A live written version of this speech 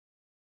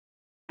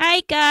Hi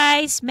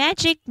guys,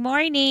 magic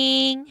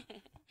morning.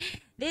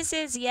 This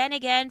is Yen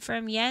again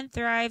from Yen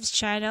Thrives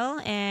channel,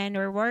 and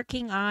we're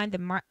working on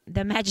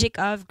the magic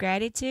of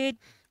gratitude.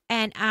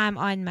 And I'm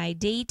on my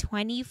day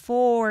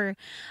 24.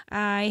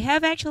 I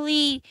have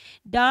actually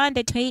done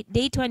the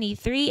day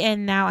 23,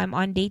 and now I'm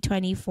on day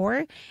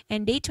 24.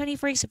 And day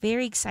 24 is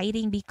very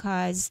exciting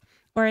because,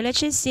 or let's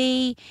just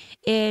say,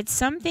 it's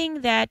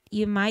something that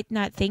you might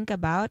not think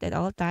about at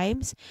all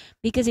times,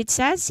 because it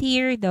says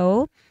here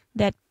though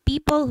that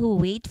people who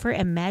wait for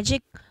a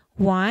magic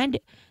wand,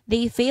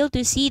 they fail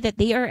to see that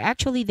they are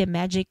actually the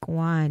magic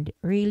wand.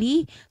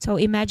 Really? So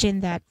imagine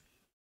that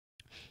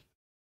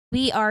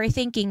we are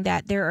thinking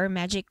that there are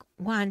magic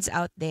wands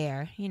out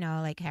there,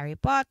 like Harry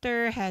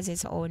Potter has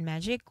his own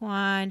magic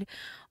wand,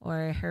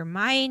 or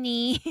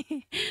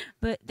Hermione.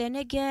 But then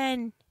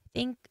again,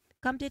 think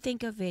come to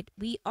think of it,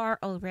 we are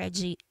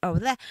already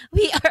the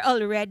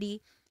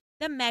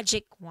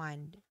magic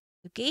wand.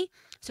 Okay?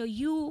 So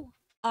you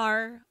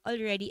are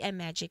already a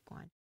magic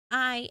wand.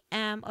 I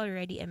am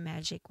already a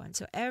magic wand.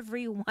 So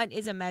everyone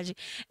is a magic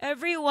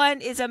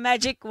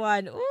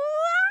wand. Ooh,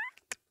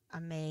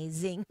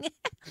 amazing.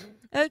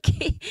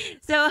 Okay.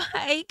 So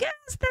I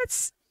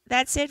guess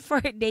that's it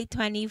for day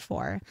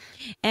 24.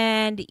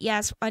 And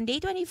yes, on day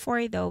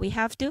 24 though, we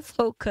have to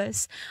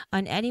focus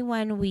on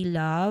anyone we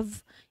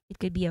love. It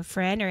could be a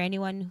friend or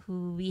anyone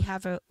who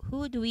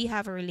do we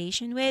have a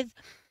relation with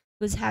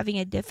who's having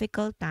a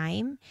difficult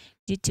time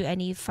due to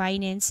any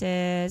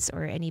finances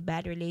or any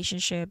bad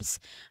relationships.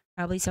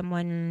 Probably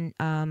someone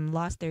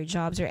lost their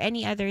jobs or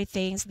any other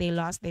things, they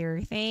lost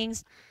their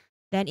things.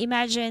 Then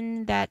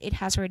imagine that it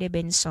has already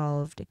been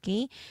solved.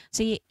 Okay,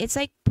 so it's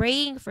like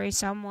praying for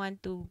someone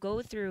to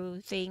go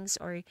through things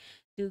or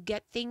to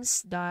get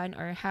things done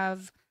or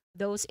have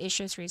those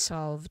issues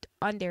resolved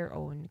on their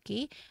own.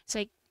 Okay, it's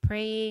like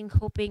praying,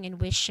 hoping,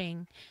 and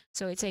wishing.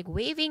 So it's like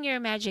waving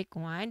your magic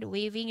wand,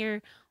 waving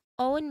your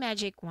own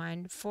magic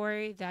wand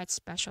for that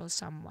special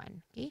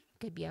someone. Okay,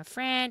 could be a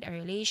friend, a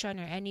relation,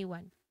 or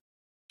anyone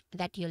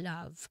that you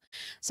love.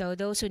 So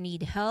those who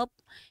need help,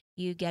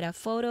 you get a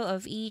photo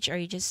of each, or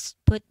you just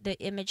put the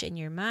image in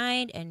your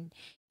mind and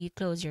you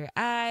close your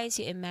eyes.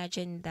 You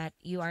imagine that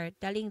you are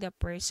telling the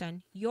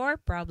person your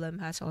problem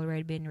has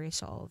already been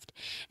resolved.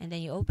 And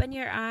then you open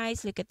your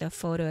eyes, look at the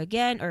photo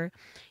again, or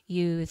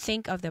you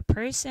think of the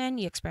person,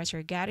 you express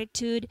your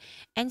gratitude,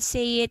 and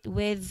say it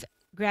with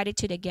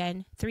gratitude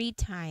again 3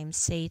 times.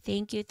 Say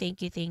thank you,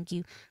 thank you, thank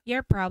you.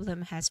 Your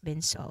problem has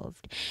been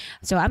solved.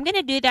 So I'm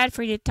gonna do that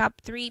for the top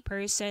 3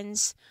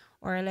 persons,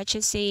 or let's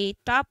just say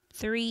top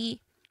 3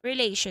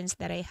 relations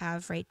that I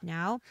have right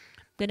now.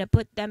 I'm gonna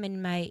put them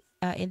in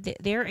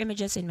their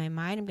images in my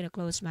mind. I'm gonna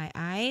close my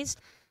eyes,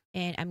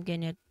 and I'm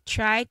gonna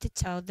try to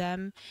tell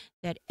them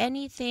that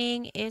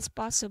anything is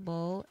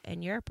possible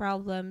and your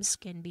problems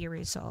can be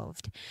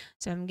resolved.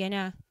 So I'm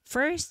gonna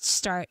first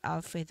start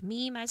off with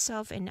me,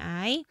 myself, and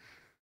I.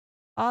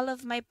 All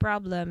of my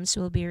problems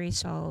will be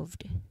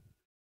resolved.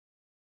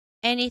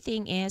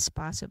 Anything is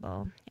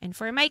possible. And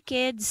for my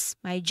kids,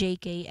 my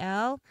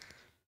JKL,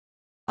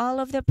 all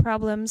of the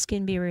problems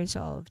can be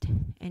resolved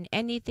and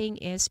anything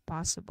is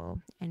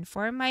possible. And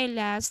for my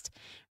last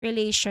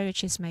relation,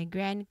 which is my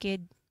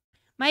grandkid,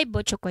 my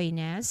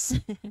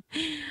Bochokoines,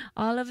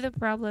 all of the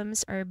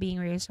problems are being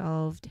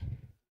resolved.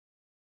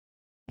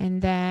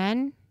 And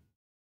then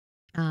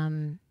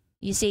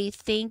you say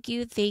thank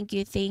you, thank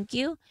you, thank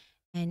you,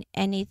 and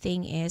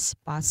anything is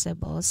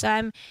possible. So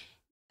I'm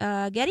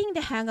getting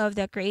the hang of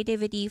the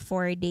creativity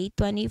for day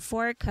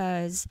 24,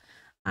 because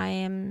I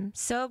am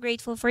so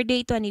grateful for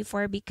day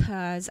 24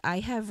 because I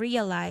have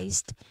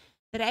realized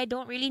that I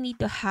don't really need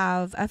to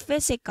have a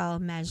physical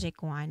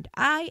magic wand.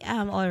 I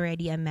am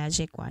already a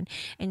magic wand,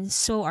 and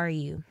so are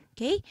you.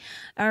 Okay?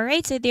 All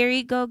right, so there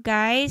you go,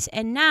 guys.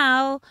 And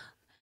now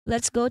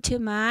let's go to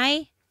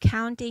my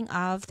counting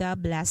of the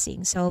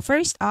blessings. So,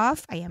 first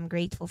off, I am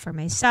grateful for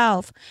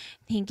myself.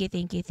 Thank you,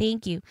 thank you,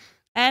 thank you.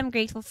 I am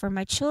grateful for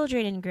my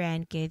children and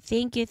grandkids.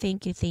 Thank you,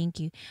 thank you, thank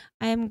you.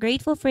 I am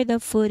grateful for the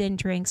food and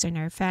drinks on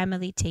our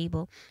family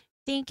table.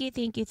 Thank you,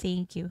 thank you,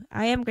 thank you.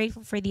 I am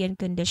grateful for the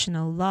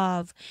unconditional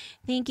love.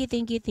 Thank you,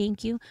 thank you,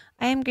 thank you.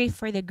 I am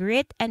grateful for the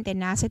grit and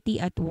tenacity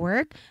at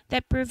work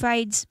that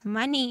provides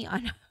money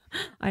on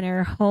on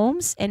our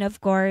homes, and of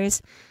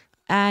course,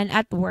 and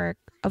at work,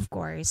 of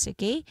course,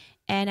 okay?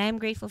 And I'm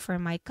grateful for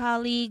my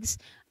colleagues.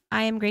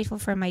 I am grateful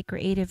for my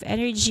creative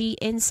energy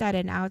inside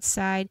and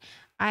outside.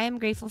 I am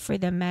grateful for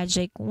the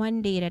magic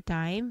one day at a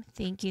time.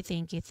 Thank you,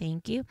 thank you,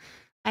 thank you.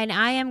 And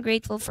I am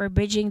grateful for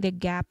bridging the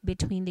gap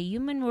between the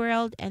human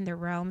world and the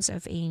realms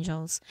of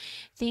angels.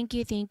 Thank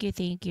you, thank you,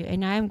 thank you.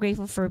 And I am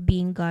grateful for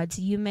being God's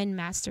human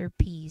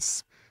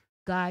masterpiece,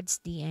 God's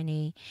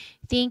DNA.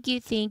 Thank you,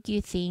 thank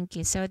you, thank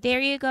you. So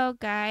there you go,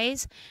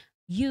 guys.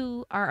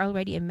 You are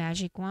already a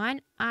magic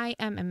wand. I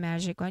am a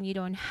magic wand. You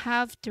don't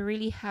have to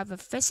really have a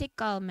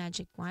physical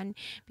magic wand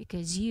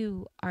because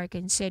you are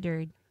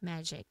considered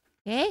magic.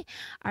 Okay?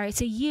 All right,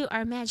 so you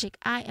are magic.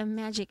 I am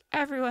magic.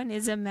 Everyone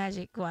is a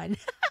magic one.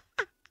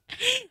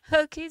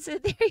 Okay, so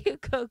there you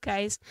go,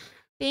 guys.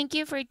 Thank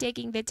you for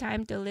taking the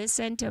time to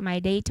listen to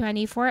my day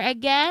 24.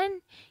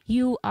 Again,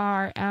 you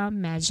are a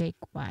magic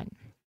one.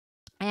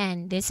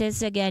 And this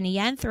is again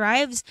Yan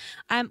Thrives.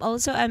 I'm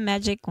also a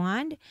magic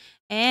wand.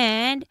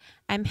 And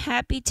I'm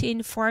happy to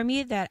inform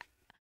you that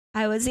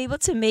I was able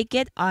to make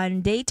it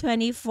on day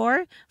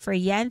 24 for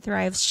Yan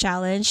Thrives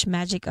Challenge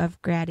Magic of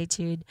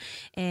Gratitude.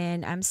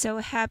 And I'm so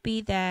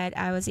happy that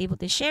I was able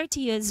to share to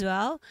you as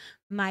well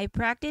my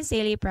practice,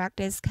 daily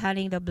practice,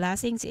 counting the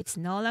blessings. It's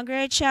no longer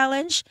a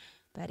challenge,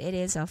 but it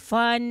is a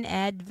fun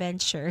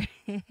adventure.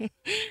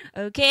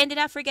 Okay, and do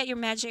not forget your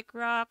magic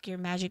rock, your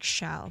magic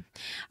shell.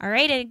 All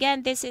right, and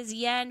again, this is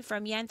Yan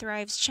from Yan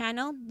Thrives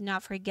channel. Do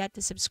not forget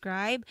to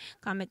subscribe,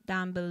 comment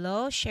down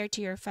below, share to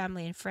your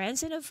family and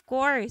friends, and of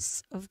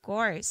course,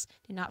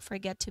 do not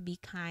forget to be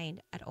kind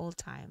at all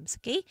times.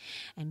 Okay,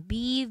 and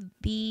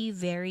be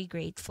very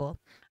grateful.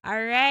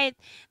 All right,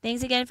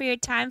 thanks again for your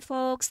time,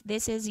 folks.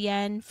 This is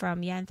Yan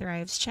from Yan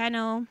Thrives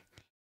channel.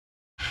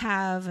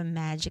 Have a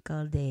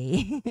magical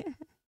day.